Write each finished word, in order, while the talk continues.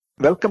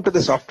Welcome to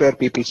the Software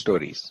People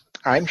Stories.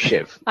 I'm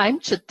Shiv. I'm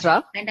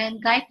Chitra. And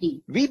I'm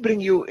Gayatri. We bring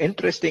you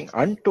interesting,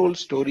 untold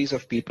stories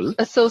of people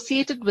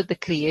Associated with the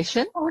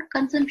creation Or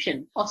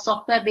consumption of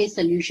software-based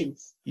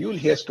solutions. You'll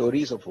hear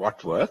stories of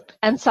what worked,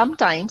 and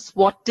sometimes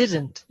what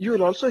didn't, you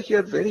will also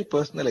hear very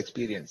personal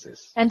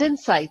experiences. and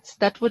insights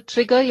that would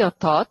trigger your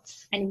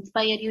thoughts. And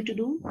inspire you to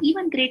do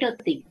even greater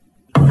things.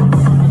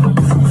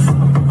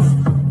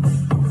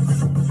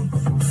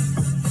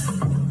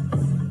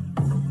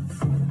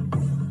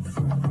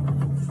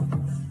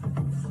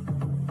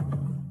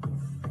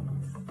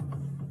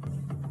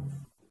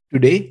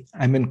 Today,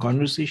 I'm in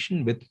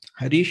conversation with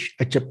Harish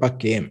Achappa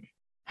KM.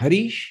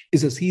 Harish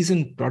is a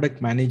seasoned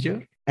product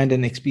manager and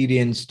an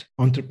experienced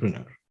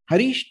entrepreneur.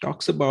 Harish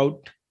talks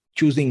about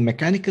choosing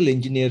mechanical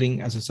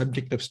engineering as a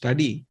subject of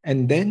study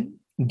and then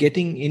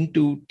getting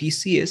into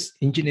TCS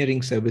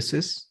engineering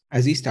services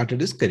as he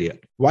started his career.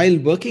 While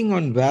working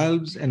on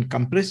valves and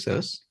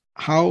compressors,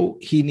 how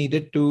he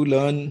needed to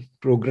learn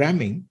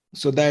programming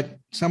so that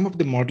some of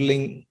the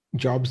modeling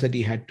jobs that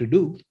he had to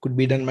do could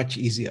be done much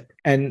easier.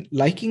 And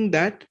liking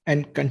that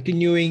and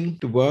continuing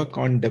to work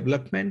on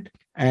development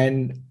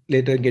and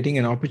later getting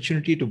an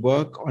opportunity to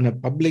work on a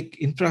public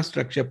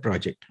infrastructure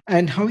project,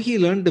 and how he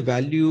learned the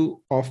value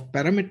of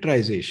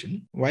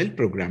parameterization while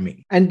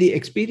programming, and the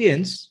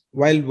experience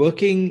while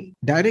working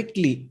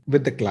directly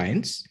with the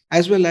clients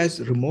as well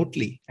as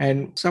remotely,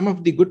 and some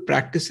of the good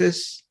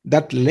practices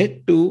that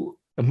led to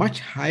a much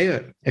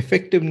higher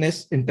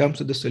effectiveness in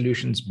terms of the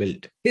solutions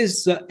built.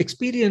 His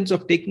experience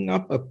of taking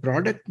up a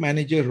product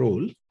manager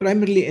role,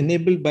 primarily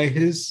enabled by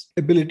his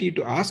ability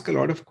to ask a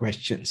lot of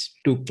questions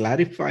to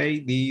clarify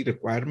the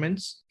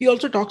requirements. He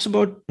also talks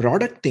about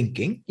product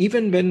thinking,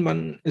 even when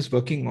one is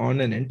working on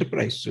an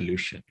enterprise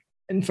solution.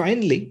 And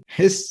finally,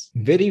 his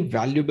very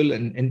valuable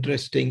and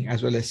interesting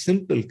as well as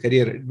simple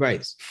career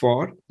advice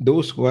for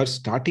those who are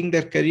starting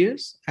their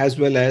careers as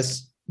well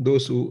as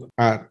those who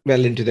are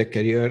well into their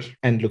career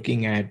and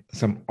looking at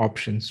some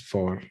options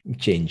for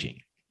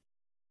changing.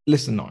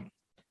 Listen on.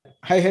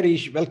 Hi,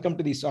 Harish. Welcome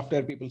to the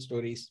Software People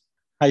Stories.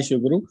 Hi,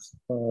 Shuguru.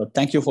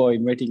 Thank you for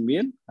inviting me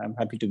in. I'm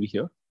happy to be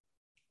here.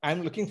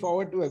 I'm looking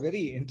forward to a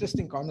very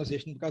interesting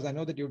conversation because I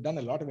know that you've done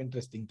a lot of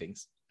interesting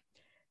things.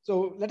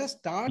 So let us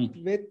start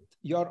with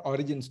your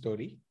origin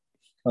story.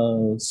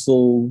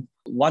 So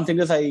one thing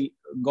is I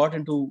got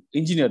into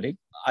engineering.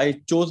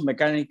 I chose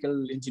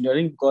mechanical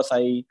engineering because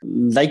I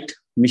liked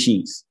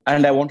machines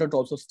and I wanted to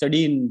also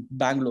study in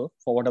Bangalore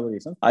for whatever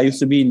reason. I used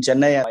to be in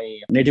Chennai. My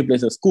native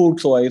place is Coorg,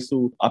 so I used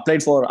to apply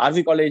for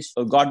RV College,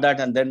 got that,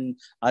 and then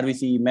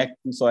RVC Mech.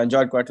 So I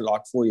enjoyed quite a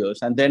lot, 4 years.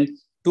 And then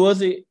towards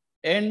the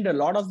end, a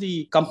lot of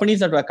the companies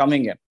that were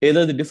coming in,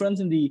 either the difference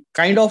in the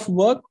kind of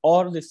work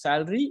or the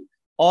salary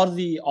or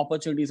the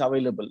opportunities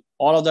available,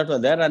 all of that were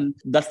there. And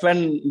that's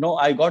when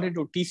I got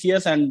into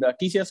TCS, and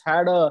TCS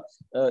had a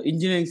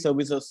engineering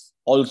services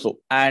also.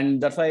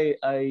 And that's why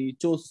I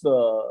chose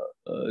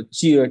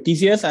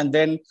TCS, and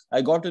then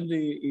I got into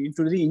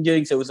the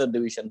engineering services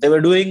division. They were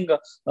doing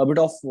a bit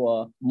of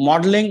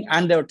modeling,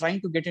 and they were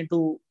trying to get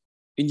into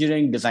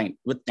engineering design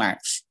with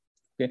clients.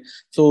 Okay,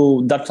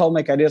 so that's how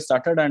my career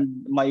started.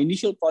 And my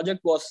initial project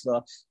was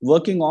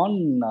working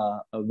on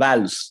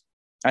valves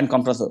and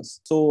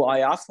compressors. So I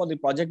asked for the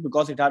project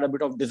because it had a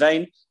bit of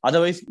design.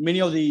 Otherwise,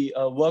 many of the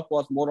work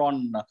was more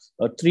on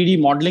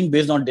 3D modeling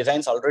based on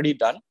designs already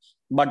done.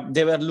 But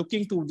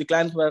the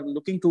clients were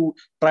looking to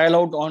trial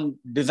out on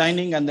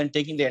designing and then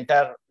taking the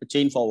entire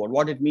chain forward.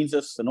 What it means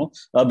is,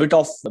 a bit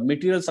of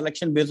material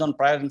selection based on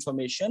prior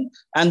information,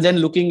 and then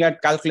looking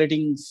at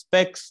calculating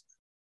specs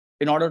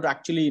in order to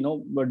actually,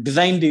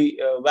 design the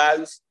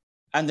valves,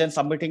 and then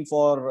submitting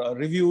for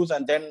reviews,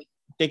 and then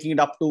taking it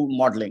up to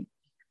modeling.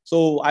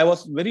 So I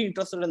was very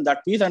interested in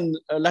that piece. And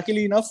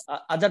luckily enough,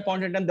 at that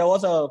point in time, there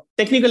was a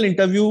technical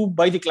interview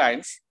by the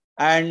clients,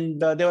 and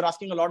they were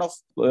asking a lot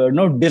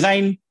of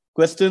design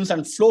questions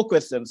and flow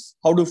questions.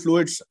 How do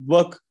fluids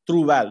work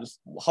through valves?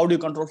 How do you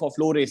control for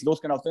flow rates?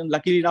 Those kind of things.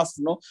 Luckily enough,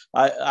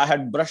 I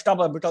had brushed up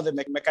a bit of the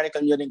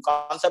mechanical engineering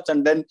concepts,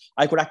 and then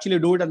I could actually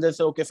do it. And they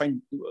said, okay,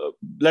 fine,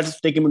 let us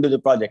take him into the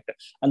project.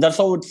 And that's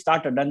how it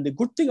started. And the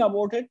good thing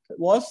about it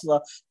was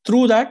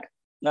through that,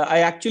 I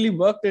actually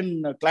worked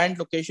in client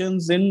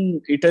locations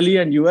in Italy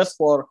and US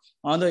for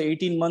another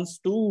 18 months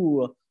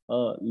to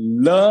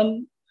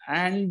learn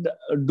and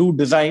do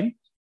design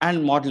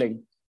and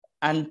modeling.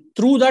 And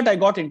through that, I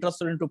got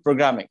interested into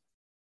programming.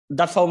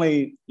 That's how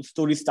my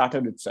story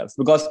started itself.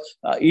 Because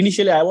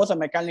initially, I was a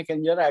mechanical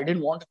engineer. I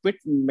didn't want to quit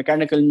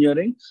mechanical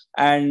engineering.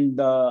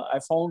 And I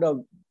found a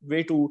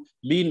way to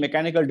be in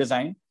mechanical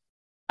design.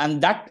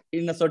 And that,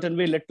 in a certain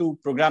way, led to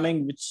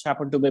programming, which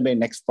happened to be my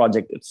next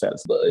project itself.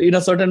 In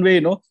a certain way,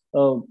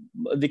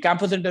 the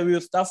campus interview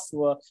stuff,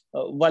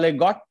 while I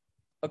got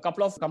a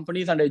couple of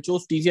companies and I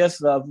chose TCS,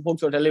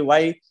 folks will tell you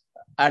why.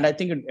 And I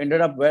think it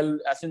ended up well,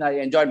 as in I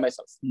enjoyed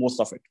myself, most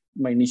of it,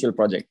 my initial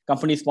project.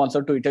 Company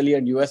sponsored to Italy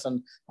and US.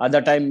 And at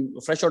that time,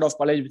 fresh out of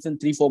college, within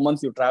 3-4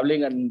 months, you're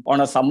traveling. And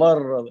on a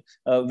summer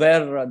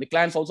where the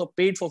clients also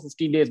paid for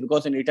 15 days,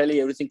 because in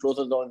Italy, everything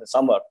closes down in the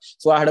summer.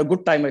 So I had a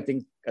good time, I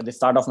think, at the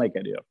start of my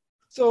career.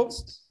 So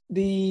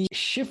the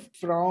shift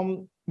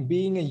from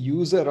being a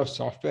user of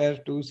software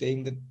to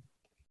saying that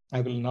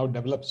I will now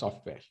develop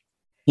software,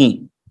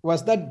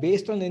 was that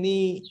based on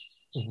any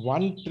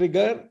one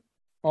trigger,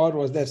 or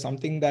was there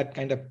something that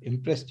kind of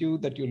impressed you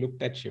that you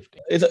looked at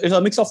shifting? It's a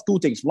mix of two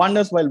things. One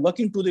is, while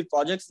working through the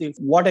projects,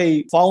 what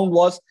I found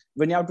was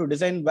when you have to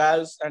design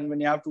valves and when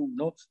you have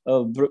to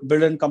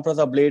build in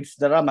compressor blades,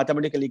 there are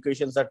mathematical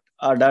equations that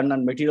are done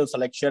and material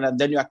selection, and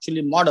then you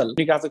actually model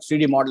graphics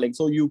 3D modeling.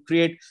 So you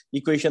create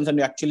equations and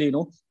you actually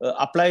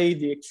apply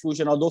the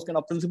extrusion or those kind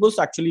of principles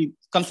to actually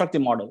construct the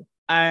model.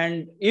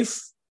 And if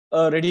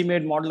a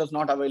ready-made model is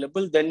not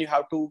available, then you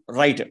have to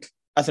write it.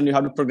 As in, you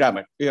have to program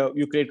it.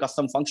 You create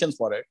custom functions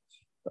for it.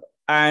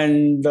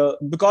 And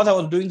because I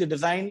was doing the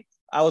design,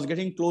 I was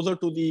getting closer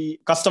to the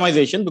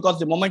customization, because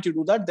the moment you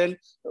do that, then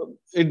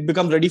it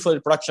becomes ready for the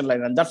production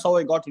line. And that's how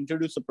I got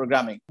introduced to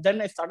programming.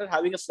 Then I started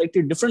having a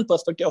slightly different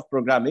perspective of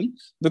programming,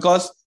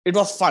 because it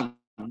was fun.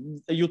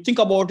 You think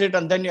about it,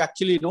 and then you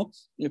actually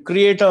you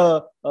create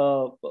a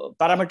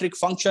parametric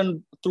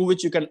function through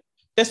which you can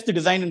test the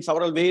design in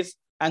several ways.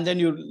 And then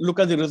you look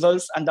at the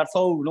results, and that's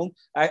how,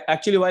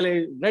 actually, while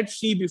I read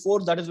C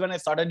before, that is when I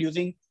started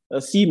using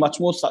C much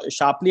more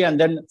sharply, and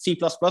then C++,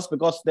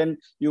 because then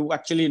you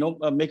actually,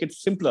 make it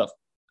simpler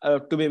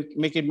to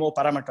make it more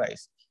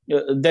parameterized.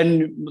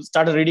 Then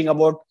started reading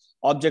about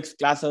objects,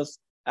 classes,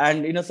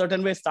 and in a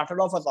certain way started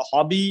off as a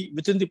hobby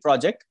within the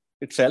project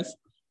itself.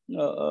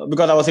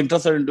 Because I was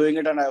interested in doing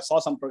it, and I saw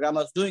some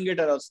programmers doing it,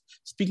 and I was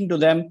speaking to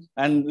them.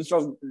 And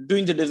instead of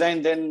doing the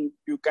design, then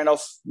you kind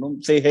of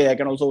say, "Hey, I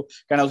can also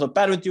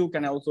pair with you.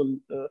 Can I also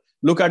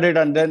look at it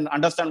and then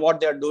understand what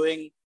they are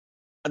doing?"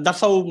 And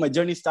that's how my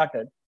journey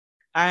started.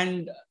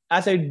 And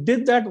as I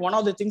did that, one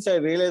of the things I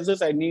realized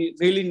is I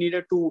really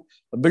needed to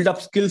build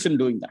up skills in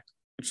doing that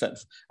itself.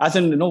 As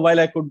in, while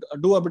I could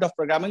do a bit of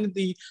programming,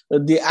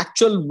 the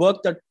actual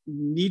work that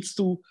needed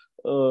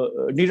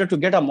to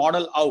get a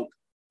model out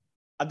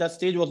at that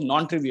stage was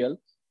non-trivial.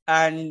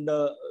 And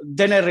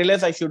then I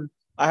realized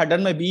I had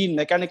done my BE in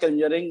mechanical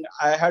engineering.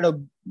 I had a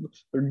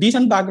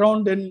decent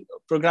background in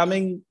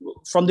programming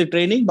from the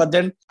training, but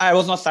then I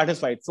was not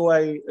satisfied. So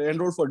I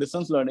enrolled for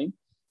distance learning.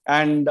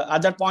 And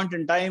at that point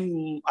in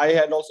time, I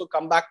had also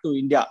come back to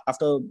India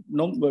after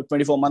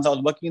 24 months. I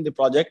was working in the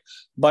project,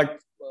 but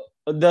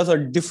there's a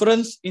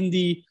difference in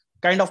the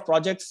kind of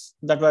projects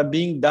that were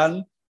being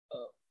done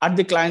at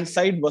the client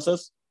side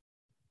versus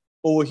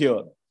over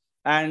here.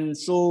 And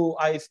so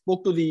I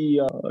spoke to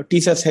the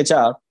TCS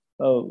HR.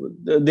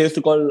 They used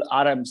to call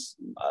RMs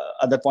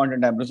at that point in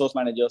time, resource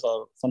managers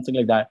or something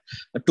like that,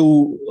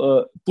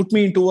 to put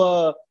me into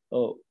a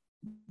full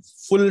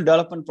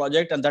development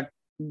project.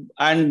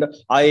 And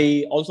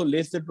I also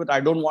laced it with, I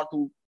don't want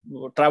to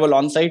travel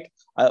on site,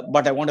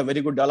 but I want a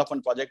very good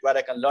development project where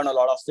I can learn a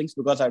lot of things,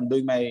 because I'm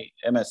doing my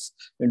MS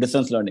in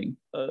distance learning.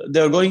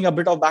 They were going a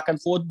bit of back and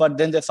forth, but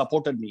then they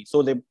supported me.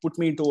 So they put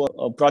me into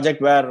a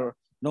project where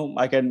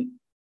I can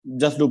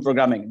just do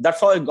programming.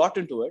 That's how I got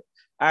into it.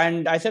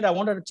 And I said I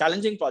wanted a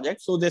challenging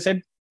project. So they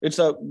said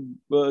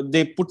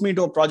they put me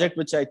into a project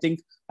which I think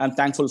I'm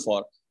thankful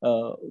for.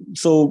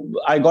 So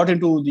I got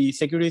into the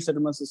Security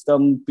Settlement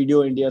System,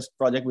 PDO India's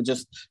project, which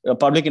is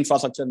public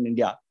infrastructure in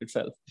India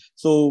itself.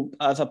 So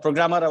as a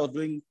programmer, I was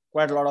doing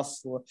quite a lot of,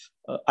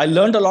 I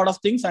learned a lot of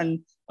things,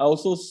 and I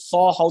also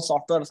saw how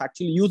software is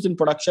actually used in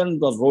production,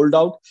 was rolled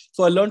out.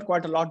 So I learned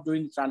quite a lot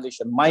during the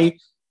transition. My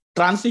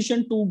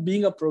transition to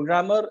being a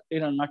programmer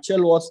in a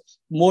nutshell was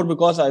more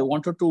because I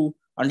wanted to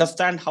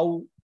understand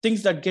how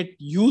things that get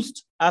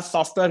used as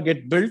software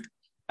get built,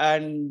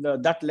 and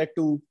that led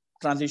to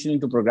transitioning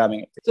to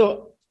programming.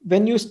 So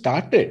when you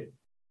started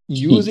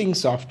using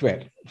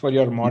software for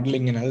your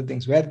modeling and other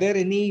things, were there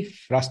any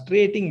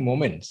frustrating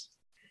moments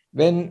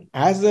when,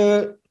 as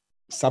a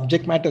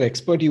subject matter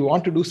expert, you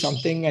want to do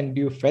something and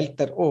you felt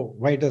that, oh,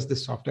 why does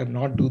this software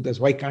not do this?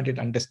 Why can't it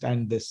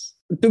understand this?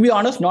 To be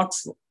honest,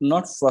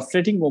 not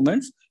frustrating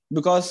moments,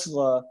 because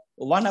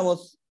one, I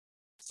was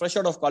fresh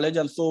out of college,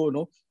 and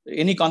so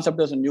any concept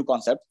is a new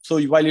concept.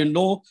 So while you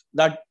know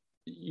that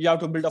you have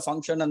to build a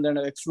function and then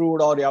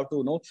extrude, or you have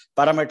to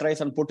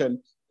parameterize and put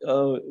in,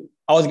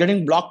 I was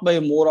getting blocked by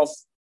more of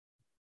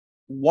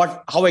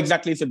how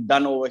exactly is it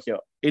done over here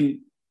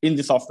in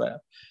the software.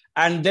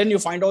 And then you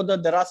find out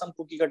that there are some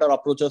cookie cutter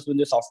approaches in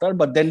the software,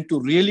 but then to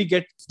really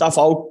get stuff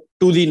out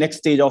to the next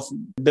stage of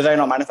design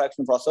or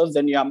manufacturing process,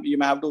 then you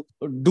may have to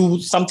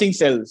do something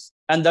else.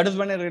 And that is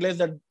when I realized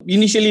that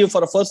initially, for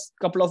the first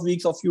couple of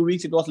weeks or few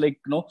weeks, it was like,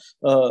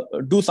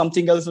 do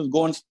something else,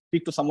 go and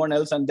speak to someone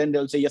else, and then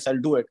they'll say, yes, I'll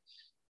do it.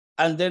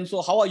 And then,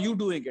 so how are you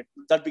doing it?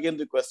 That became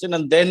the question.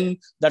 And then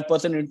that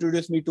person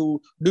introduced me to,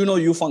 do you know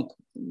UFunk?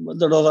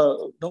 That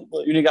was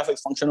a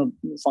Unigraphics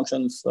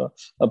functions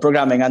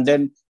programming. And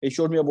then he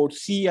showed me about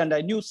C, and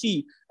I knew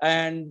C.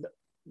 And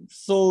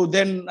so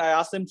then I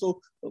asked him,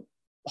 so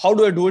how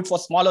do I do it for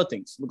smaller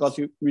things? Because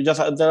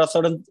there are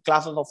certain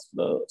classes of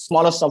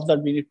smaller stuff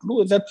that we need to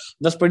do. Is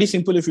that's pretty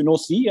simple if you know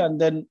C, and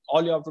then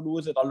all you have to do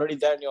is it's already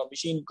there in your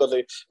machine because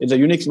it's a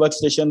Unix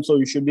workstation, so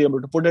you should be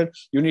able to put it.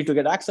 You need to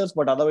get access,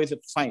 but otherwise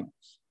it's fine.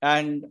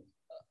 And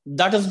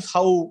that is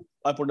how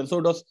I put it. So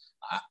it was,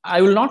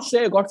 I will not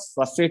say I got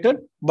frustrated,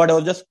 but I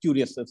was just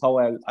curious. That's how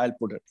I'll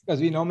put it.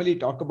 Because we normally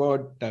talk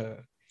about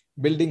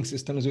building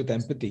systems with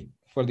empathy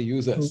for the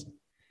users.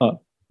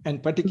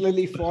 And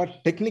particularly for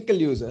technical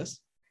users,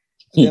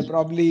 their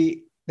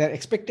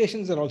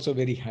expectations are also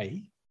very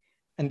high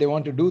and they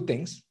want to do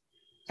things.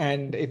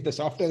 And if the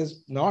software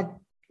is not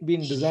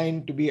been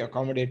designed to be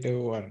accommodative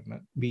or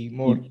be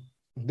more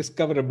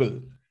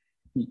discoverable,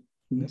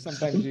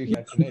 sometimes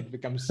it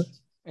becomes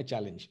a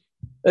challenge.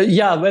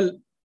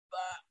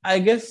 I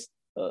guess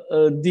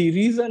the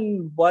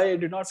reason why I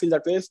did not feel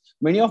that way is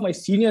many of my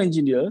senior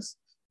engineers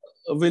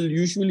will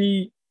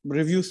usually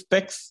review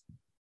specs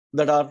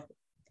that are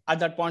at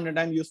that point in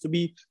time used to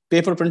be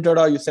paper printed,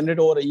 or you send it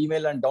over an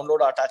email and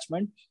download an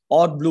attachment,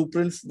 or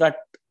blueprints that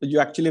you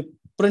actually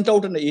print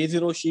out in the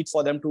A0 sheet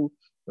for them to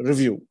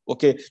review,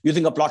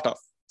 using a plotter.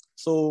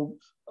 So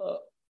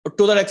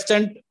to that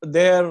extent,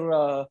 their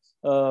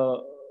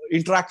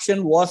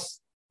interaction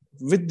was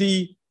with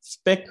the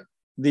spec,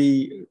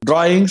 the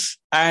drawings,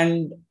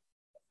 and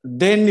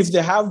then if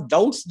they have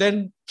doubts,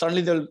 then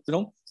suddenly they'll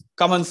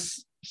come and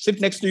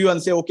sit next to you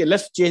and say, okay,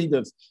 let's change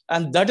this.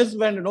 And that is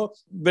when,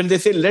 when they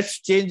say,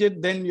 let's change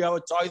it, then you have a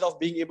choice of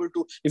being able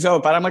to, if you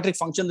have a parametric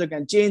function that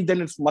can change,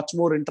 then it's much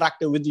more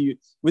interactive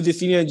with the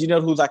senior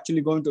engineer who's actually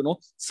going to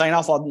sign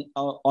off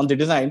on the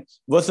design,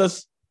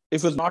 versus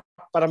if it's not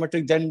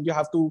parametric, then you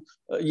have to,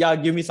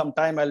 give me some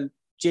time, I'll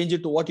change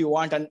it to what you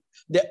want. And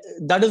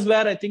that is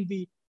where I think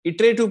the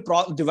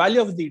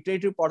value of the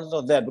iterative process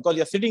is there, because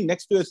you're sitting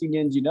next to a senior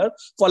engineer.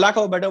 For lack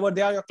of a better word,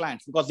 they are your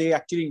clients, because they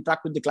actually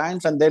interact with the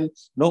clients and then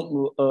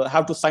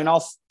have to sign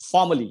off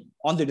formally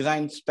on the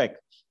design spec.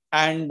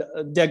 And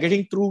they're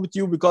getting through with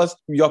you because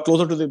you're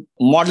closer to the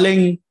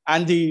modeling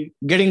and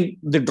getting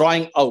the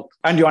drawing out,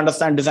 and you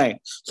understand design.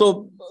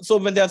 So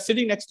when they're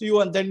sitting next to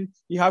you and then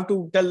you have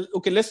to tell,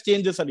 okay, let's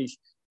change this, Harish.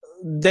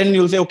 Then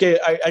you'll say, okay,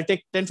 I'll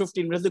take 10,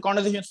 15 minutes. The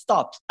conversation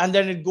stops and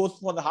then it goes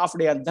for the half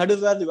day. And that is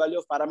where the value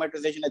of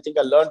parameterization, I think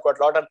I learned quite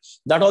a lot. And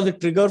that was the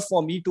trigger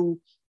for me to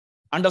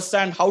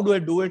understand how do I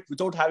do it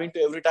without having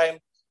to every time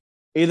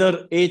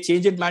either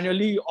change it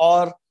manually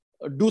or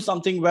do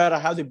something where I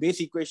have the base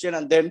equation,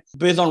 and then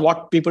based on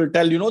what people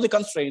tell, the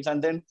constraints,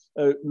 and then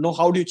know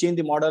how do you change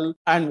the model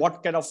and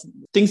what kind of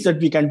things that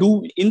we can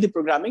do in the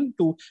programming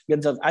to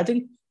get that. I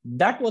think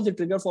that was the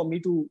trigger for me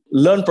to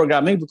learn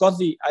programming,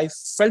 because I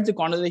felt the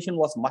conversation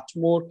was much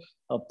more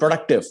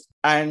productive,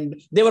 and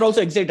they were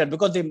also excited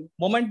because the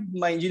moment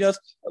my engineers,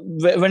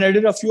 when I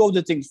did a few of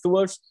the things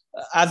towards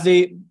as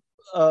they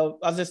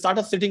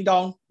started sitting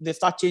down, they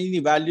start changing the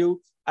value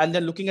and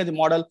then looking at the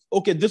model.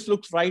 Okay, this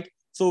looks right.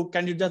 So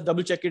can you just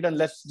double check it and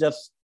let's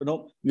just,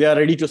 we are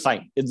ready to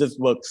sign if this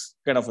works,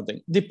 kind of a thing.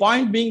 The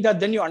point being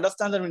that then you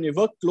understand that when you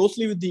work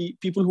closely with the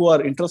people who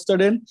are interested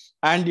in,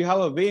 and you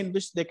have a way in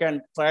which they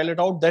can trial it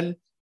out, then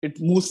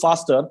it moves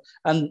faster.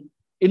 And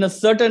in a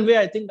certain way,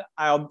 I think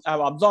I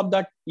have absorbed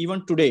that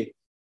even today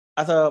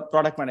as a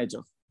product manager,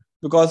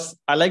 because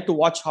I like to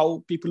watch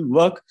how people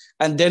work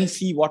and then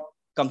see what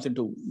comes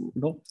into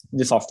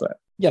the software.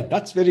 Yeah,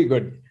 that's very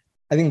good.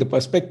 I think the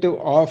perspective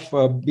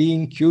of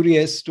being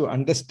curious to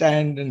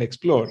understand and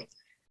explore,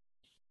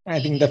 I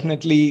think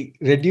definitely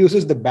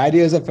reduces the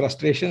barriers of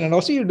frustration. And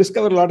also you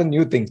discover a lot of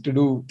new things to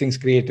do things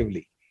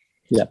creatively.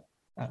 Yeah.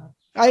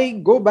 I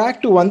go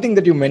back to one thing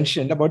that you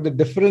mentioned about the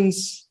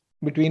difference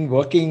between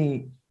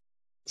working,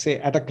 say,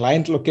 at a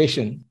client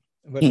location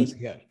versus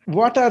here.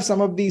 What are some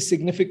of these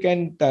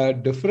significant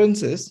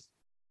differences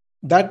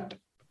that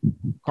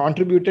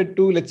contributed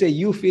to, let's say,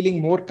 you feeling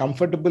more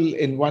comfortable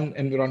in one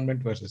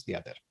environment versus the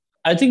other?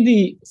 I think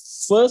the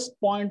first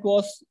point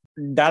was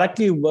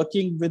directly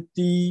working with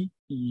the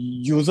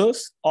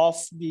users of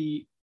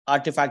the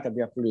artifact that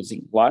we are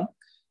producing, one.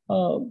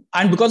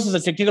 And because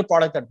it's a technical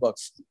product that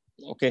works.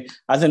 Okay,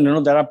 as in,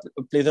 there are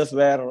places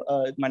where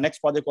my next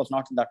project was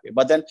not in that way.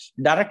 But then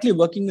directly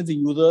working with the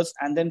users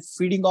and then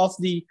feeding off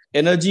the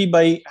energy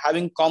by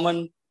having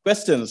common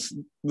questions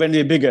when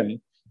we begin,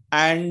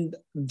 and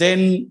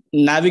then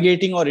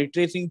navigating or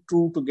retracing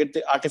through to get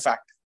the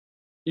artifact.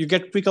 You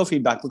get quicker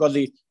feedback because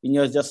the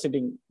engineer is just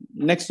sitting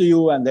next to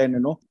you, and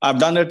then, I've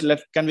done it.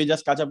 Can we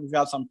just catch up if you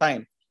have some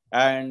time?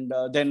 And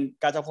then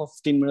catch up for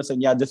 15 minutes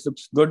and this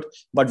looks good,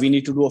 but we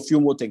need to do a few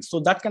more things. So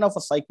that kind of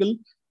a cycle,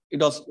 it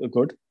was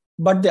good.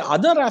 But the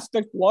other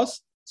aspect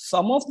was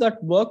some of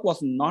that work was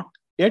not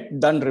yet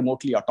done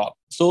remotely at all.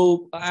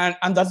 So,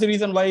 and that's the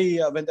reason why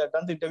when they had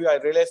done the interview, I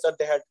realized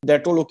that they're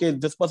told, okay,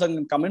 this person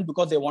can come in,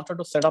 because they wanted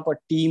to set up a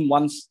team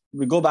once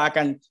we go back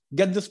and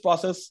get this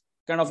process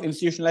kind of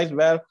institutionalized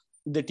where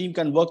the team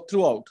can work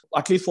throughout.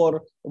 At least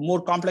for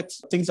more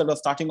complex things that are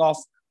starting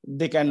off,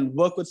 they can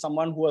work with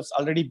someone who has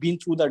already been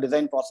through the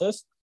design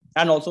process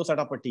and also set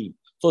up a team.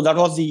 So that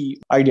was the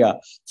idea.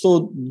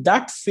 So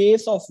that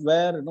phase of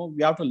where,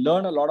 we have to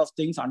learn a lot of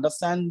things,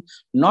 understand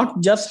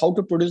not just how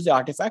to produce the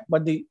artifact,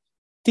 but the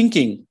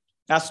thinking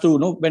as to,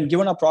 when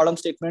given a problem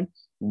statement,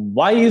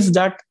 why is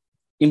that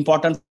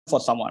important for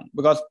someone?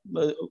 Because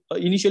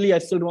initially, I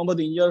still remember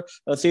the engineer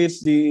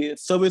says the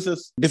service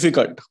is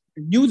difficult.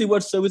 Use the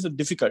word service is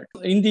difficult.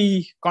 In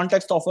the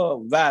context of a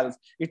valve,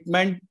 it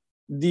meant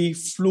the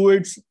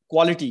fluid's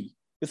quality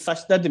is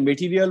such that the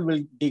material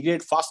will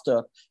degrade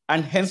faster,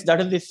 and hence that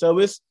is the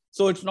service.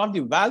 So it's not the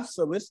valve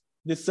service,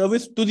 the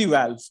service to the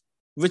valve,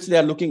 which they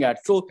are looking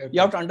at. So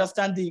you have to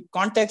understand the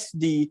context,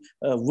 the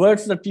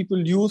words that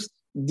people use,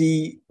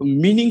 the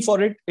meaning for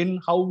it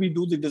in how we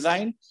do the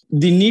design,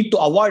 the need to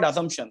avoid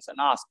assumptions and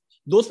ask.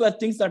 Those were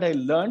things that I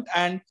learned,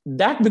 and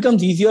that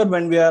becomes easier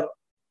when we are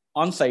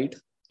on site,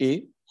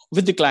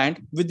 with the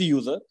client, with the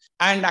user,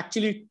 and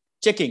actually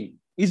checking,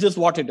 is this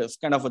what it is,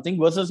 kind of a thing,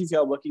 versus if you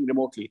are working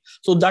remotely.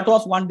 So that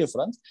was one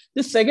difference.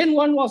 The second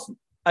one was,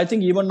 I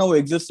think even now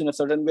exists in a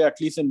certain way, at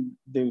least in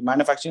the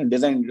manufacturing and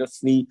design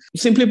industry.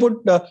 Simply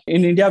put,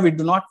 in India, we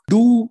do not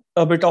do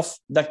a bit of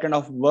that kind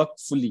of work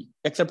fully,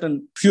 except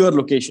in fewer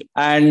locations.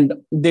 And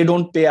they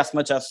don't pay as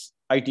much as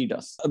IT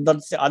does.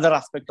 That's the other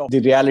aspect of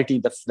the reality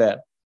that's there.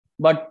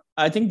 But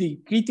I think the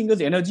key thing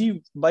is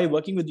energy by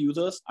working with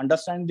users,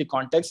 understanding the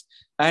context,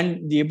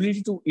 and the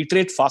ability to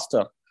iterate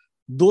faster.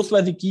 Those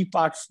were the key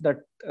parts that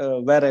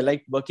where I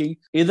like working,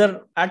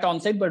 either at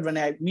onsite, but when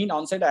I mean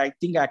onsite, I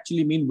think I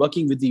actually mean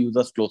working with the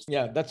users closely.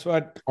 Yeah, that's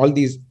what all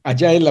these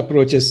agile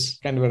approaches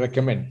kind of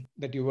recommend,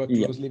 that you work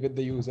closely with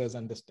the users,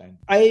 understand.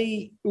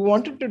 I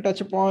wanted to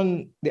touch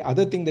upon the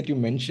other thing that you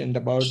mentioned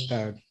about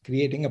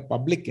creating a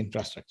public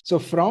infrastructure. So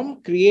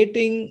from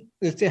creating,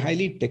 let's say,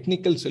 highly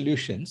technical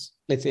solutions,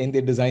 let's say in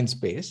the design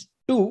space,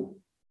 to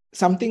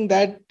something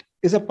that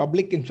is a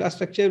public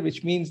infrastructure,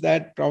 which means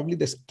that probably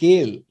the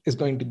scale is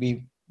going to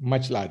be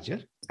much larger,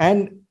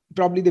 and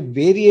probably the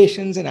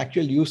variations in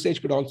actual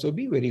usage could also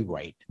be very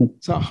wide.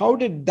 So how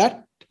did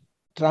that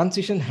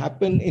transition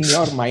happen in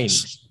your mind?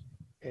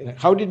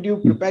 How did you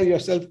prepare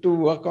yourself to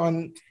work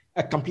on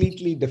a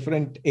completely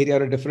different area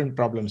or a different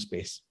problem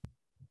space?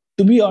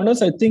 To be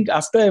honest, I think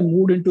after I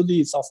moved into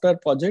the software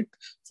project,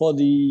 for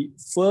the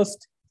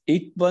first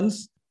 8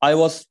 months, I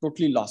was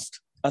totally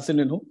lost. As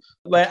in,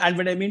 and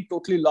when I mean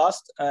totally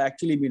lost, I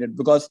actually mean it,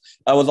 because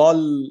I was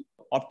all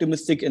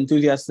optimistic,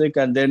 enthusiastic,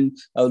 and then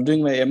I was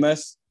doing my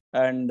MS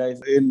and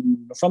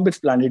from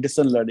BitsPlan,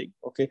 distance learning.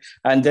 Okay.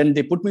 And then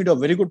they put me to a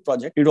very good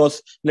project. It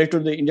was related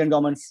to the Indian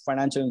government's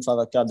financial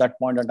infrastructure. At that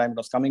point in time, it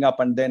was coming up,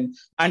 and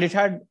it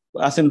had,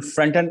 as in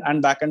front end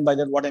and back end. By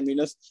that, what I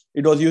mean is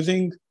it was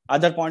using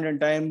at that point in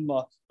time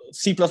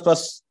C++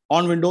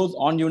 on Windows,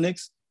 on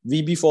Unix,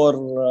 VB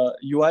for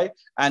UI,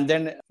 and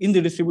then in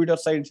the distributor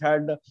side, it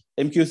had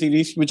MQ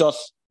series, which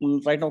was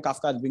right now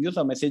Kafka is being used,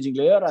 a messaging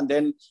layer, and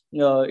then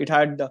it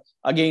had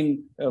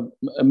again a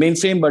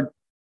mainframe, but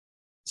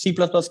C++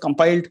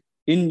 compiled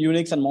in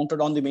Unix and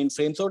mounted on the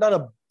mainframe. So it had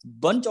a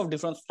bunch of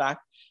different stack,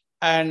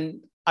 and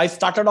I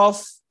started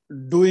off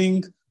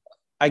doing,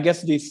 I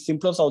guess, the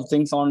simplest of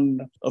things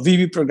on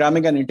VB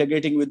programming and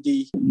integrating with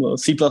the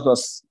C++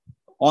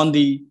 on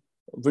the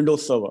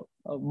Windows server.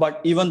 But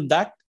even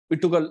that,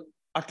 it took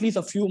at least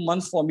a few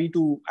months for me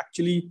to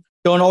actually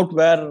turn out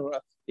where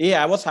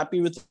I was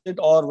happy with it,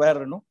 or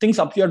where things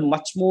appeared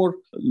much more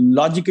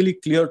logically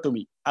clear to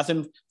me. As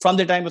in, from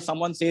the time if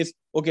someone says,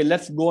 okay,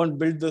 let's go and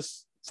build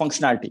this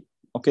functionality,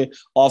 okay,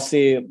 of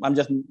say, I'm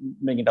just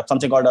making it up,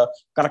 something called a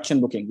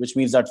correction booking, which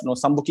means that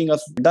some booking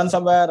is done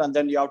somewhere, and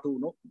then you have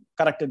to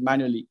correct it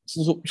manually.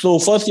 So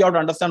first you have to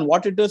understand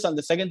what it is, and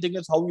the second thing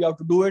is how you have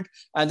to do it,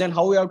 and then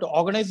how you have to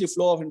organize the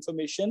flow of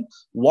information,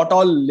 what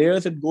all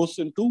layers it goes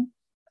into,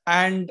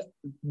 and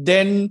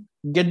then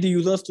get the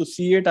users to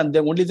see it, and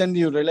then only then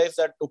you realize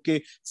that,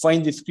 okay,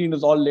 fine, the screen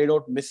is all laid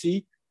out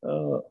messy,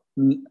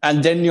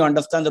 and then you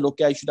understand that,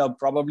 okay, I should have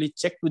probably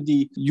checked with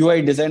the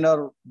UI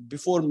designer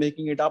before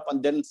making it up,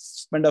 and then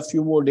spend a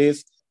few more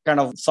days kind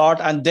of sort.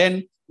 And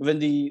then when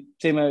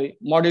my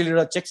model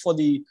leader checks for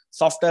the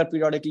software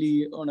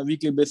periodically on a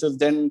weekly basis,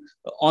 then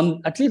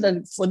on at least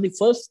for the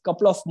first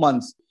couple of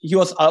months, he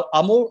was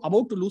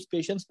about to lose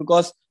patience,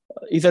 because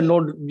he said,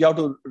 no, you have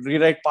to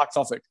rewrite parts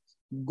of it,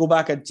 go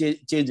back and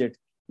change it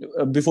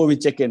before we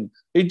check in.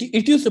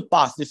 It used to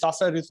pass. The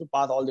software used to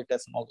pass all the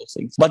tests and all those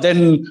things. But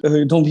then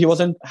he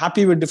wasn't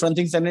happy with different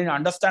things and didn't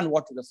understand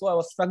what it is. So I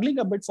was struggling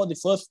a bit for the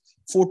first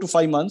 4 to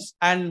 5 months.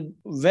 And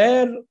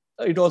where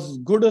it was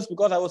good is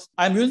because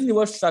I'm using the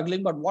word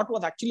struggling, but what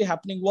was actually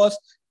happening was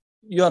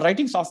you're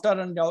writing software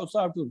and you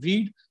also have to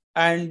read.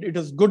 And it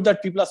is good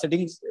that people are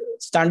setting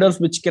standards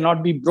which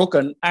cannot be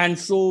broken. And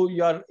so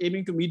you're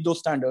aiming to meet those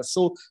standards.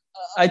 So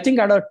I think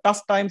I had a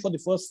tough time for the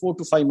first 4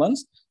 to 5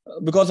 months,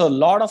 because a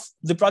lot of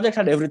the project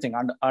had everything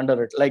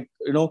under it. Like,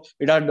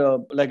 it had,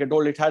 like I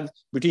told, it had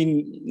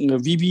between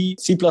VB,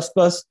 C++,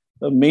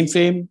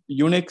 mainframe,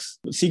 Unix,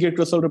 Seagate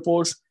Crystal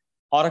reports,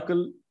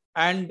 Oracle,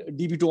 and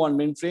DB2 on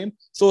mainframe.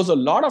 So it's a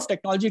lot of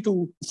technology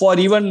for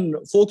even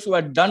folks who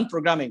had done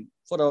programming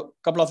for a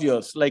couple of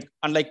years,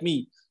 unlike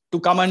me. to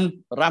come and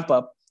ramp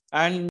up.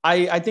 And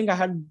I think I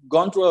had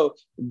gone through a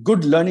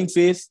good learning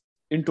phase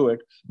into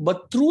it.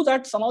 But through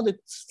that, some of the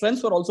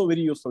strengths were also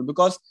very useful,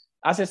 because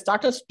as I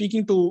started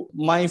speaking to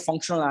my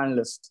functional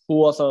analyst, who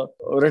was a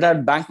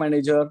retired bank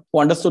manager who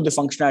understood the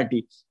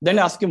functionality, then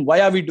I asked him,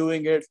 why are we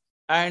doing it?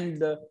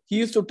 And he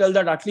used to tell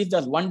that at least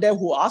there's one dev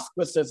who asked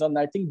questions. And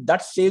I think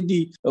that saved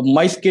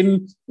my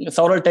skin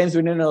several times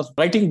when I was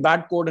writing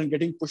bad code and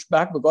getting pushed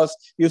back, because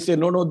he used to say,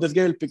 no, this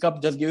guy will pick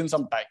up, just give him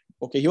some time.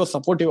 Okay, he was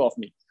supportive of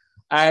me.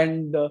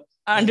 And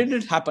it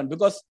didn't happen,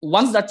 because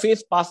once that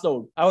phase passed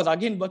out, I was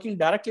again working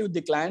directly with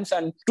the clients.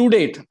 And to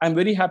date, I'm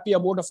very happy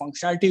about a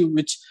functionality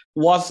which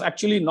was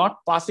actually not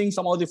passing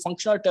some of the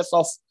functional tests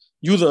of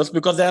users,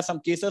 because there are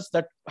some cases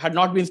that had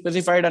not been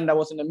specified. And I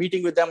was in a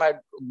meeting with them. I had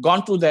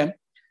gone through them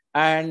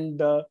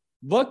and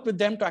worked with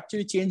them to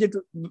actually change it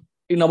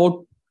in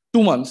about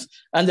 2 months.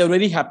 And they're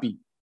very happy.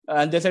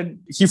 And they said,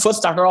 he first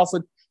started off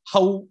with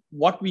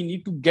what we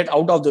need to get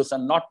out of this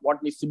and not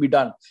what needs to be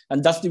done.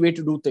 And that's the way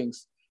to do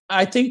things.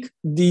 I think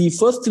the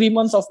first 3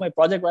 months of my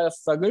project where I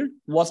struggled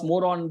was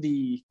more on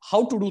the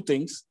how to do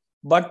things,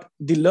 but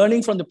the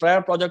learning from the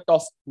prior project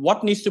of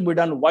what needs to be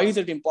done, why is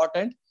it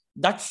important,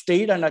 that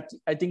stayed. And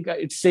I think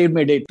it saved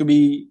my day, to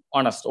be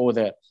honest, over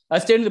there. I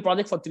stayed in the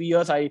project for 3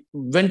 years. I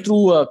went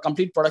through a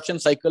complete production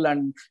cycle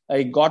and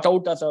I got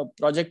out as a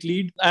project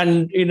lead.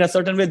 And in a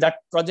certain way, that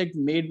project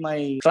made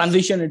my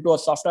transition into a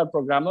software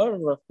programmer,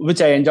 which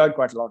I enjoyed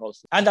quite a lot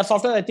also. And that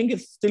software, I think,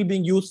 is still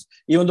being used,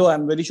 even though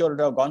I'm very sure it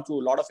have gone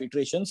through a lot of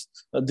iterations.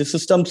 The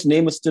system's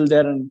name is still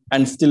there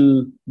and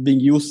still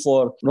being used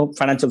for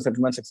financial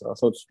settlements, etc.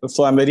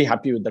 So I'm very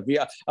happy with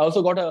that. I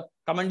also got a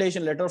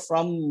commendation letter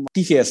from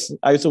TCS.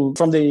 I also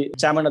from the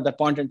chairman at that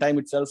point in time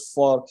itself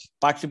for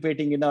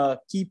participating in a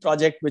key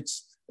project, which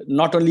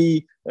not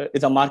only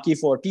is a marquee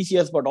for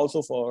TCS, but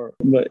also for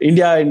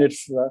India in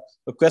its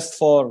quest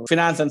for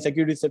finance and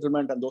security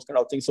settlement and those kind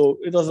of things. So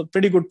it was a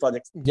pretty good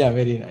project. Yeah,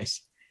 very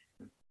nice.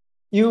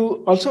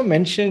 You also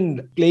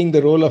mentioned playing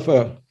the role of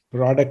a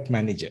product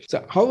manager.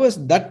 So how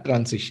was that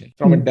transition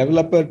from a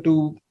developer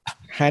to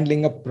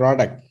handling a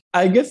product?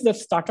 I guess that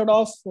started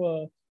off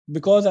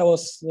because I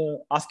was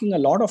asking a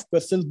lot of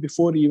questions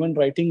before even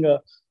writing a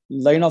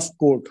line of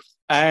code.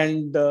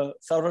 And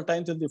several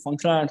times if the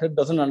functional analyst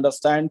doesn't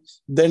understand,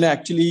 then I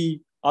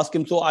actually ask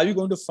him, so are you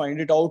going to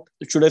find it out?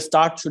 Should I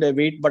start? Should I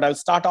wait? But I'll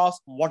start off,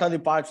 what are the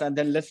parts? And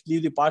then let's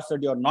leave the parts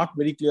that you're not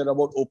very clear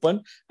about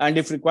open. And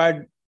if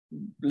required,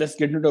 let's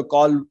get into a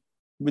call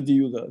with the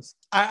users.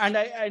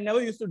 I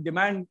never used to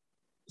demand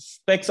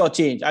specs or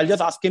change. I'll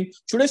just ask him,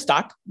 should I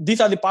start? These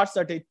are the parts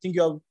that I think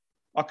you have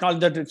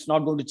acknowledged that it's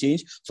not going to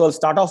change. So I'll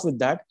start off with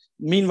that.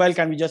 Meanwhile,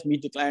 can we just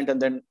meet the client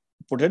and then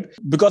put it?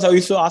 Because I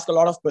used to ask a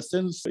lot of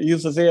questions. I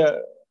used to say,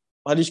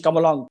 Harish, come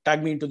along,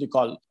 tag me into the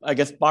call. I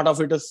guess part of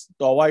it is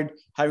to avoid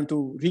having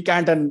to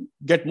recant and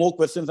get more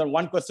questions, and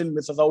one question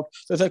misses out.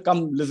 So I said,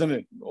 come listen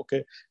in.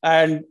 Okay.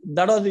 And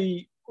that was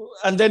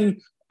and then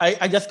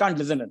I just can't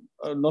listen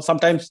in.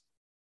 Sometimes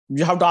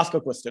you have to ask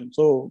a question.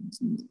 So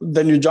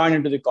then you join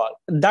into the call.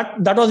 That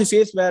was the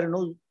phase where,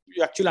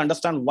 you actually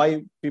understand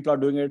why people are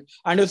doing it.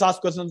 And you ask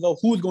questions of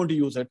who's going to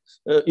use it.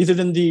 Is it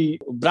in the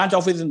branch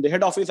office, in the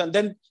head office? And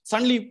then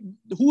suddenly,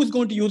 who is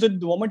going to use it?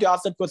 The moment you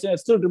ask that question, I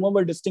still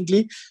remember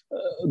distinctly.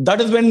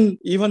 That is when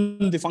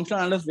even the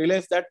functional analyst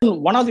realized that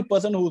one of the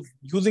person who's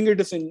using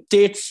it is in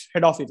state's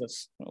head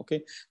offices.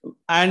 Okay.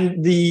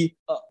 And the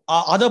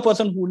other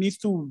person who needs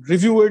to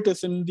review it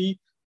is in the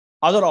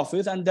other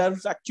office. And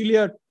there's actually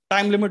a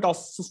time limit of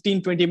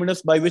 15-20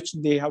 minutes by which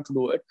they have to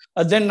do it.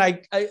 Then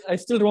I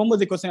still remember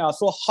the question asked,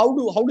 so how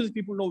do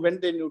people know when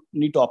they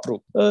need to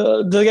approve?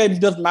 The guy,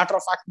 just matter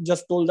of fact,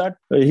 just told that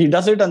he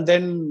does it, and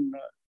then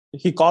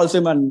he calls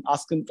him and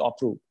asks him to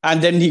approve.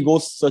 And then he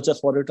goes,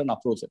 searches for it and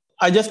approves it.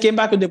 I just came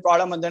back with the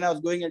problem, and then I was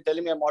going and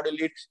telling my model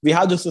lead, we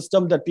have the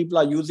system that people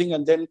are using,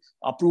 and then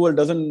approval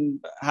doesn't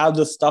have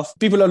the stuff.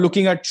 People are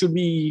looking at, should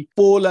we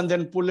poll and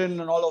then pull in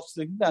and all of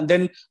things. And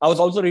then I was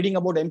also reading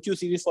about MQ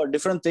series for a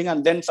different thing,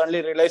 and then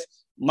suddenly realized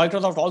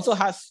Microsoft also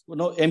has,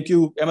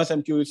 MQ,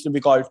 MSMQ used to be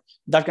called,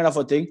 that kind of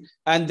a thing.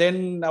 And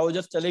then I was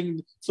just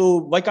telling, so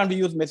why can't we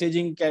use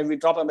messaging? Can we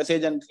drop a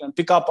message and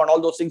pick up on all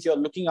those things? You're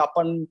looking up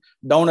and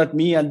down at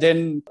me. And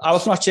then I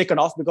was not shaken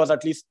off, because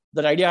at least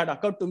that idea had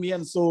occurred to me.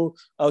 And so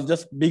I was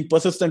just being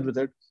persistent with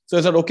it. So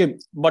I said, okay,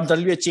 but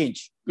there'll be a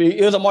change.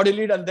 Here's a model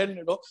lead. And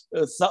then,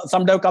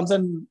 some dev comes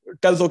and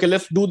tells, okay,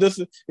 let's do this.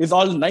 It's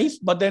all nice,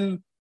 but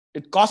then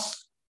it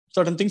costs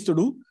certain things to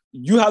do.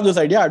 You have this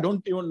idea. I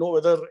don't even know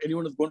whether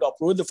anyone is going to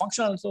approve it. The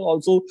function is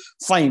also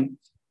fine.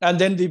 And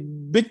then the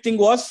big thing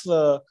was,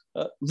 will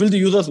the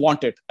users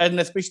want it? And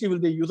especially, will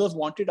the users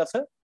want it as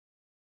a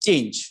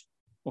change?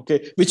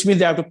 Okay, which means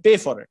they have to pay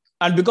for it.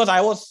 And because I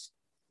was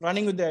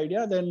running with the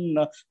idea, then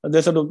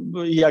they said,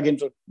 he again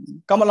said,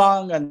 come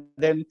along. And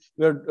then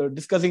we're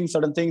discussing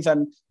certain things.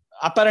 And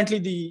apparently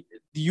the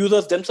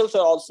users themselves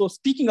are also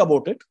speaking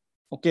about it.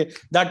 Okay,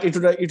 that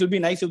it will be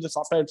nice if the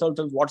software itself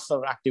tells what's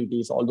the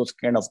activities, all those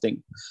kind of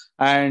things.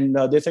 And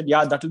they said,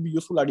 yeah, that will be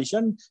useful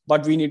addition,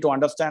 but we need to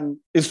understand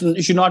it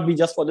should not be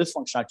just for this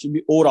function. It should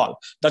be overall.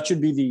 That should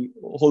be the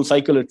whole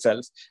cycle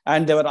itself.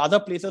 And there were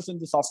other places in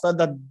the software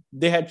that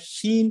they had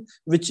seen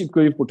which it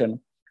could be put in.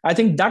 I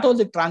think that was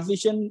the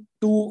transition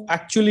to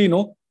actually,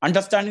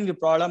 understanding the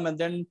problem and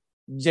then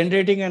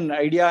generating an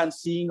idea and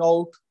seeing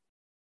out.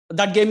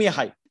 That gave me a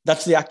high.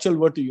 That's the actual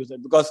word to use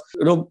it, because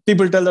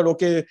people tell that,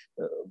 okay,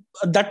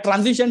 that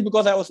transition,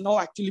 because I was now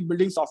actually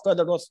building software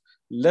that was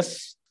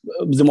less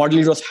the model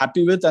it was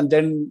happy with, and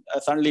then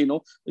suddenly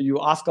you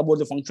ask about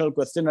the functional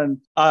question, and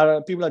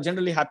people are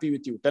generally happy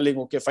with you telling,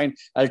 okay, fine,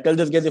 I'll tell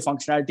this guy the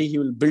functionality, he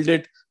will build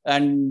it,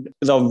 and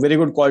it's a very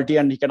good quality,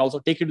 and he can also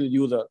take it to the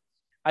user.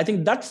 I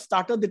think that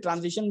started the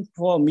transition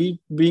for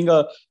me being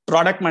a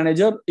product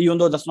manager, even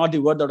though that's not the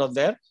word that was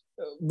there,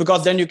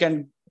 because then you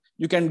can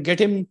get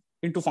him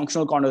into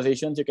functional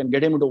conversations. You can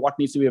get him into what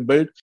needs to be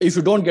built. If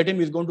you don't get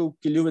him, he's going to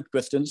kill you with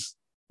questions,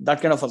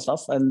 that kind of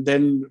stuff. And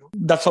then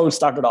that's how it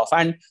started off.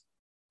 And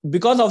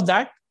because of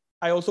that,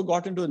 I also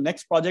got into the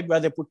next project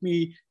where they put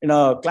me in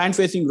a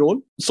client-facing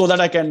role so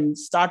that I can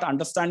start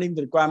understanding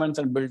the requirements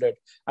and build it.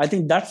 I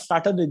think that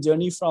started the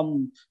journey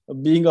from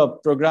being a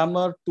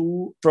programmer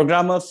to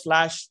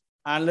programmer/analyst,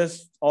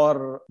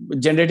 or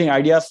generating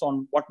ideas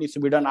on what needs to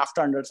be done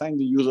after understanding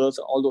the users,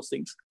 all those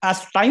things.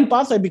 As time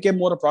passed, I became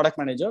more a product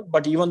manager,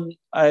 but even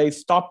I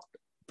stopped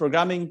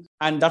programming,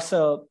 and that's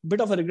a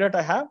bit of a regret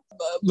I have.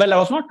 Well, I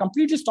was not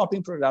completely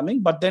stopping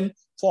programming, but then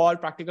for all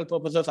practical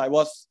purposes, I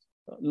was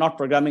not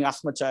programming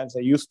as much as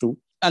I used to.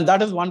 And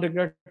that is one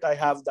regret I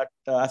have, that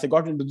as I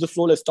got into this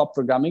role, I stopped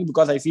programming,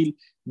 because I feel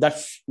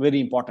that's very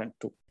important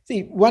too.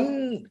 See,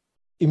 one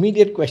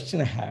immediate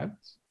question I have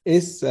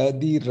is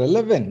the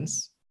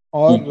relevance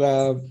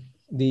or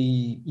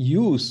the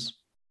use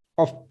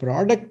of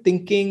product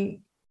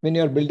thinking when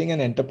you're building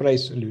an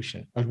enterprise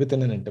solution or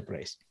within an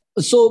enterprise.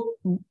 So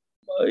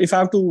if I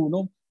have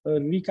to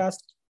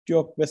recast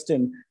your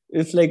question,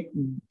 it's like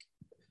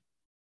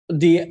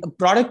the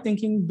product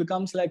thinking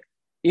becomes like,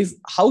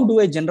 how do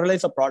I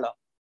generalize a problem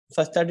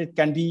such that it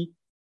can be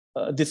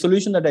the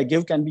solution that I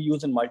give can be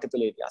used in multiple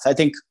areas? I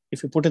think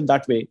if you put it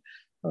that way,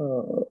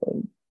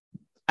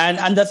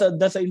 and that's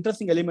an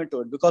interesting element to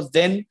it, because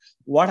then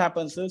what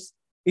happens is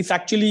it's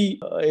actually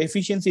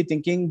efficiency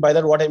thinking. By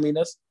that, what I mean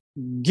is,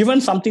 given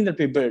something that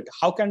we build,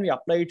 how can we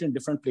apply it in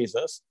different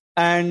places?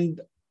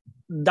 And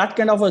that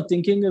kind of a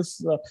thinking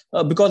is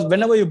because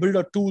whenever you build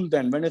a tool,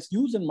 then when it's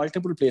used in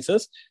multiple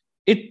places,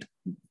 it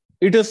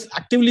is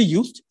actively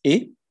used,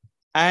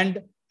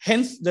 and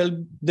hence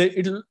it'll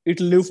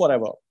live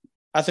forever.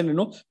 As in,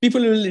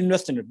 people will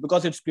invest in it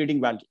because it's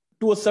creating value.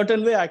 To a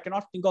certain way, I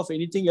cannot think of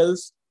anything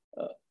else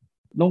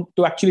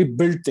to actually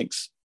build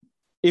things.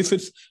 If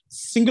it's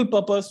single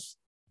purpose,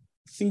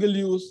 single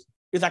use,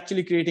 is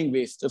actually creating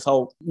waste. Is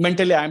how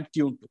mentally I'm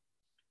tuned to.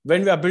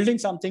 When we are building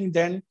something,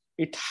 then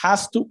if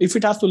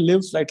it has to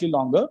live slightly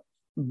longer,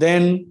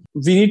 then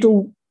we need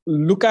to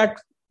look at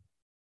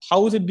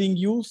how is it being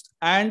used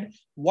and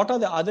what are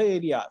the other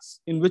areas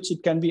in which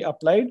it can be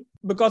applied,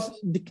 because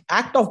the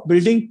act of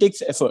building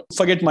takes effort.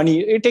 Forget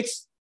money. It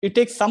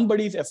takes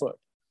somebody's effort.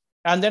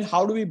 And then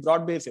how do we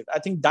broad base it? I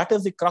think that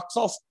is the crux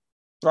of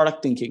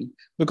product thinking,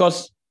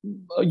 because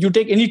you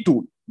take any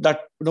tool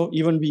that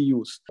even we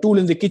use, tool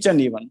in the kitchen,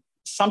 even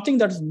something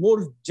that is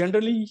more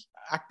generally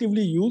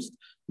actively used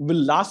will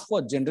last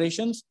for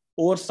generations,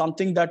 or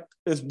something that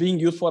is being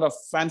used for a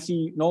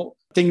fancy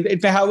thing.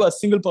 It may have a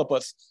single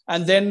purpose,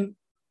 and then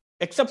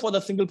except for the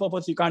single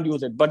purpose, you can't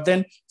use it. But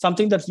then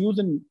something that's used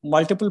in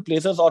multiple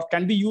places or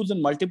can be used in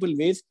multiple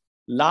ways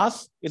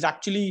lasts, is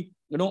actually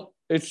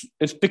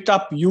it's picked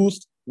up,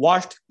 used,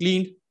 washed,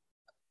 cleaned,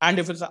 and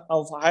if it's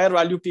of higher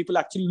value, people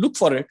actually look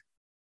for it.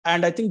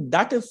 And I think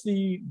that is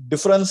the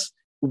difference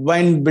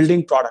when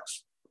building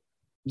products.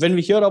 When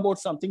we hear about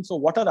something, so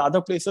what are the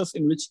other places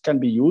in which it can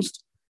be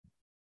used?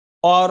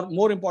 Or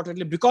more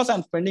importantly, because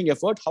I'm spending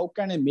effort, how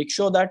can I make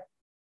sure that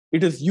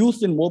it is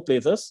used in more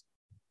places?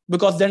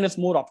 Because then it's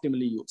more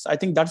optimally used. I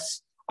think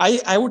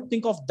I would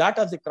think of that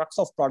as the crux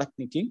of product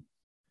thinking,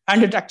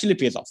 and it actually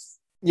pays off.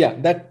 Yeah,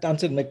 that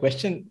answered my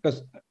question,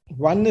 because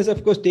one is,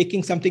 of course,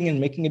 taking something and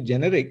making it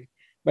generic.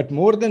 But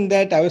more than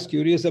that, I was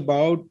curious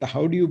about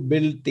how do you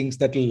build things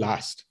that will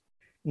last,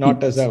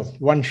 not as a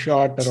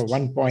one-shot or a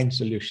one-point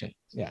solution.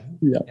 Yeah.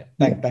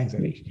 Thanks,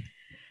 Harish.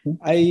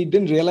 I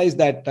didn't realize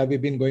that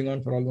we've been going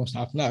on for almost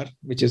half an hour,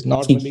 which is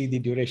normally the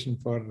duration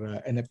for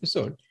an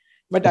episode.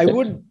 But I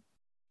would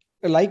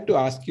like to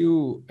ask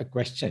you a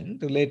question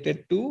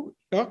related to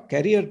your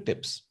career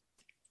tips.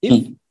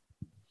 If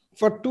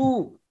for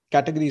two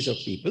categories of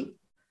people,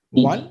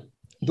 one,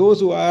 those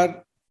who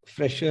are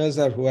freshers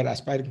or who are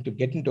aspiring to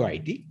get into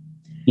IT,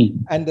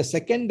 and the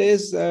second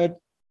is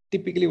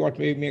typically what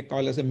we may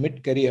call as a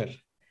mid-career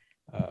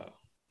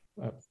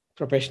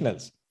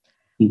professionals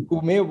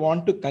who may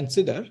want to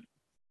consider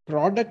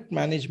product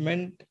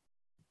management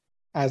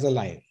as a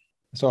line.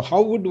 So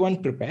how would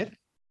one prepare?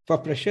 For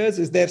freshers,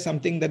 is there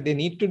something that they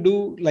need to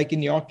do, like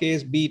in your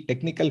case, be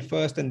technical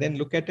first and then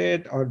look at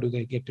it? Or do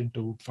they get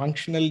into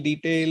functional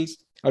details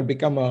or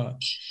become a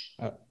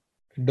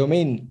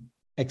domain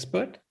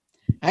expert?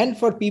 And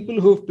for people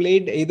who've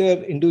played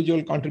either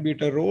individual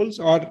contributor roles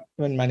or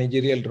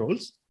managerial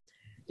roles,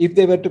 if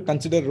they were to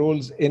consider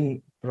roles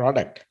in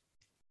product,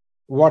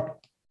 what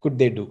could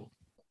they do?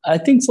 I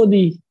think for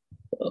the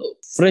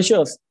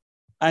freshers,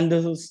 and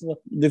this is,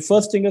 the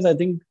first thing is, I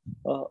think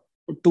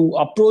to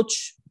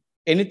approach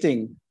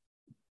anything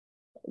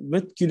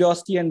with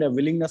curiosity and a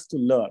willingness to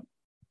learn.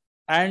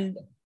 And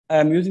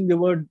I'm using the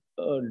word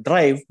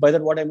drive. By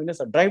that, what I mean is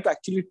a drive to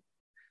actually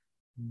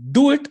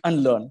do it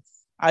and learn.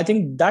 I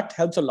think that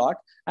helps a lot.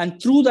 And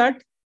through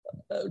that,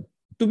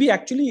 to be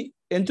actually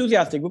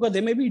enthusiastic, because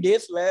there may be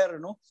days where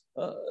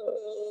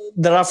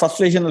there are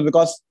frustrations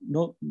because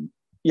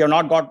you're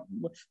not got,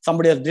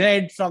 somebody has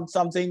denied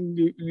something,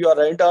 you are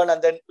an intern, and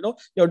then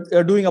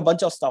you're doing a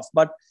bunch of stuff.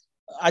 But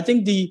I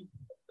think the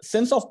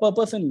sense of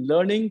purpose in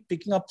learning,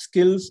 picking up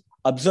skills,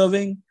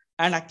 observing,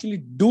 and actually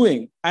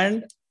doing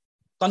and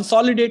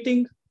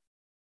consolidating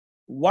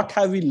what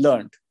have we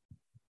learned,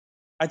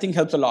 I think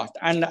helps a lot.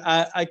 And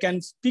I can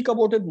speak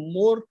about it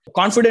more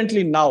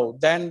confidently now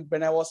than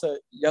when I was a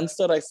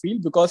youngster, I feel,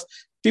 because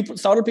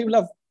several people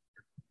have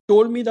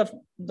told me that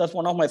that's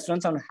one of my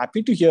strengths. I'm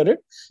happy to hear it,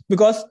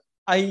 because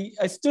I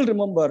still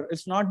remember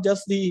it's not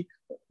just the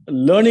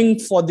learning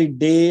for the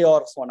day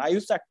or fun. I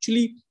used to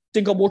actually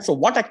think about, so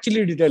what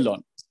actually did I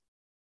learn?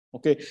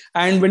 Okay.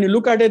 And when you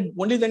look at it,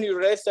 only then you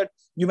realize that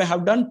you may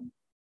have done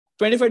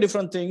 25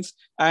 different things,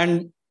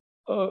 and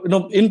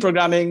in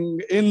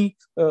programming, in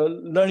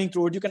learning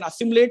through it, you can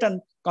assimilate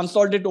and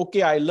consolidate.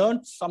 Okay, I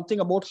learned something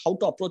about how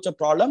to approach a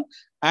problem,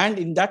 and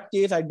in that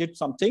case, I did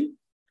something.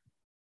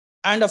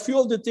 And a few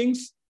of the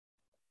things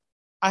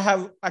I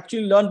have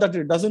actually learned that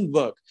it doesn't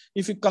work.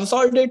 If you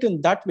consolidate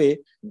in that way,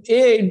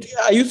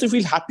 I used to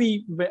feel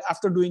happy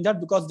after doing that,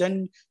 because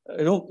then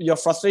your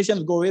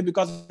frustrations go away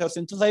because you have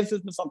synthesized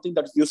it into something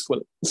that's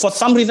useful. For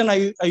some reason,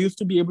 I used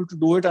to be able to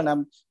do it, and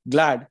I'm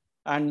glad.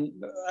 And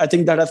I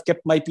think that has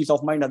kept my peace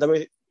of mind.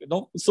 Otherwise,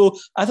 so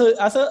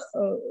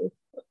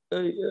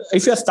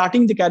if you're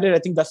starting the career, I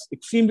think that's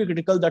extremely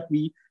critical that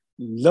we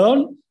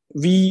learn,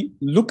 we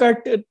look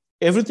at it,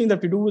 everything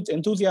that we do with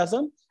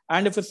enthusiasm.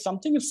 And if it's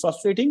something is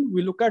frustrating,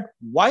 we look at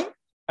why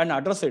and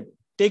address it.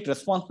 Take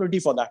responsibility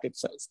for that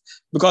itself.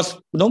 Because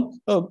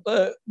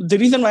the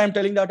reason why I'm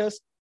telling that is,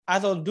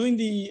 as I was doing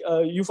the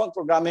UFON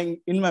programming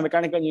in my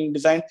mechanical engineering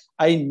design,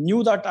 I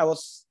knew that I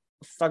was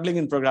struggling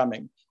in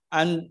programming,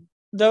 and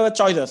there were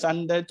choices.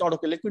 And I thought,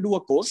 okay, let me do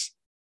a course,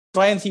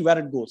 try and see where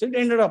it goes. It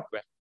ended up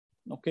well.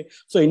 Okay,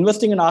 so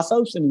investing in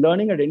ourselves and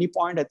learning at any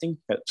point, I think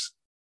helps.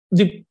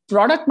 The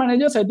product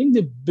managers, I think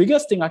the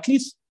biggest thing, at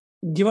least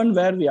given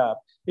where we are,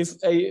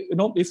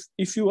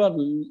 if you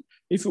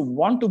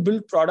want to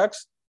build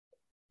products,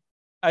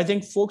 I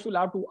think folks will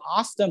have to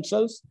ask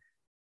themselves,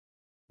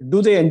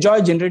 do they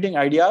enjoy generating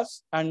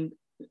ideas and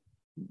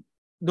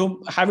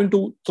having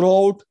to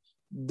throw out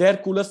their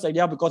coolest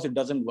idea because it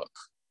doesn't work?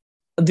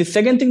 The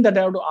second thing that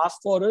I have to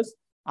ask for is,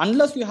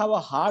 unless you have a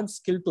hard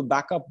skill to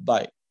back up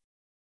by,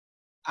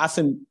 as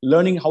in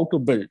learning how to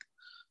build,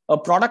 a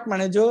product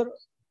manager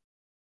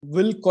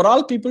will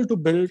corral people to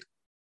build.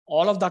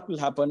 All of that will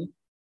happen.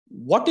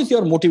 What is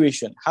your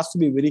motivation? Has to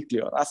be very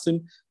clear. As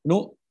in,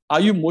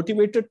 are you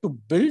motivated to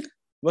build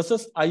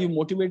versus are you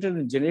motivated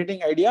in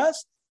generating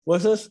ideas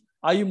versus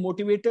are you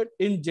motivated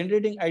in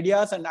generating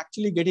ideas and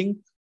actually getting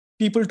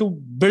people to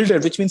build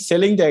it, which means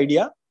selling the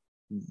idea?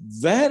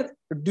 Where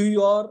do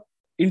your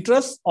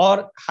interests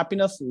or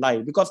happiness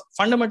lie? Because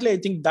fundamentally, I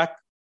think that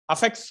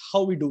affects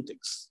how we do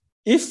things.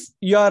 If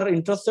you are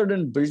interested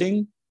in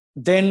building,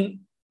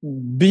 then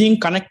being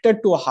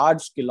connected to a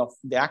hard skill of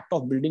the act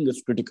of building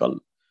is critical.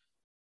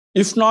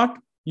 If not,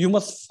 you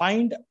must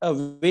find a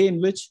way in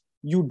which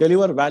you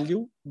deliver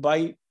value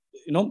by,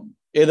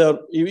 either,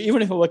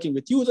 even if you're working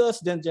with users,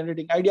 then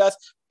generating ideas,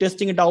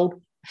 testing it out,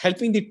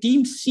 helping the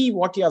team see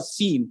what you have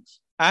seen,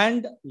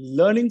 and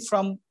learning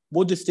from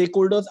both the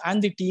stakeholders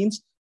and the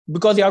teams,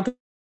 because you have to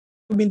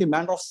be in the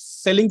manner of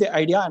selling the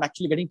idea and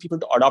actually getting people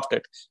to adopt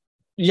it.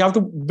 You have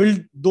to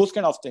build those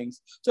kind of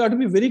things. So you have to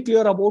be very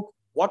clear about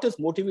what is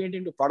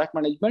motivating to product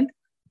management.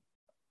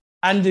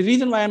 And the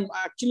reason why I'm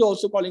actually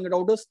also calling it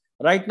out is,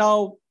 right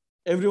now,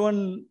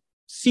 everyone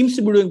seems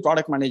to be doing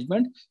product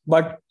management,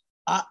 but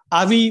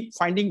are we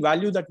finding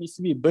value that needs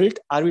to be built?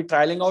 Are we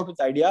trialing out with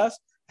ideas?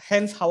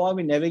 Hence, how are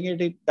we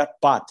navigating that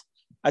path?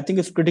 I think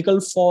it's critical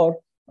for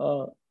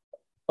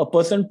a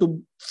person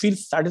to feel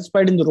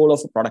satisfied in the role of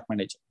a product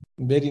manager.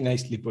 Very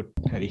nicely put,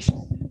 Harish.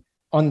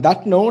 On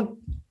that note,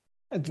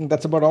 I think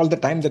that's about all the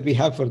time that we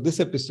have for this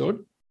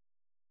episode.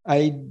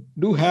 I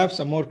do have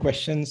some more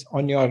questions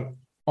on your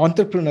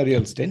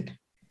entrepreneurial stint.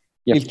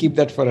 Yep. We'll keep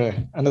that for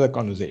another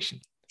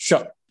conversation.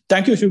 Sure.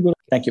 Thank you, Shivguru.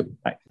 Thank you.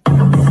 Bye.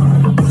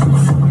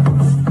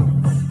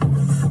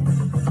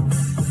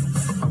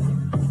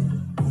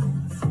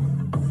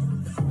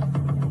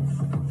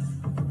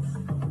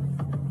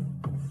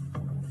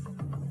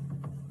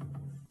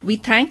 We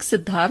thank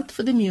Siddharth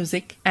for the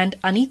music and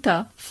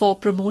Anita for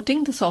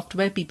promoting the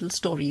Software People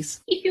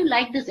stories. If you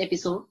like this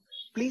episode,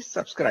 Please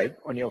subscribe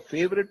on your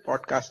favorite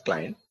podcast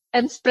client.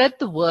 And spread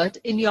the word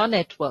in your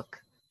network.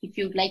 if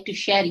you'd like to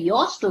share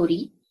your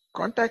story,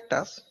 Contact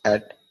us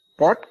at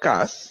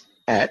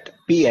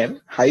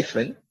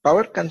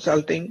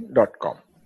podcasts@pm-powerconsulting.com.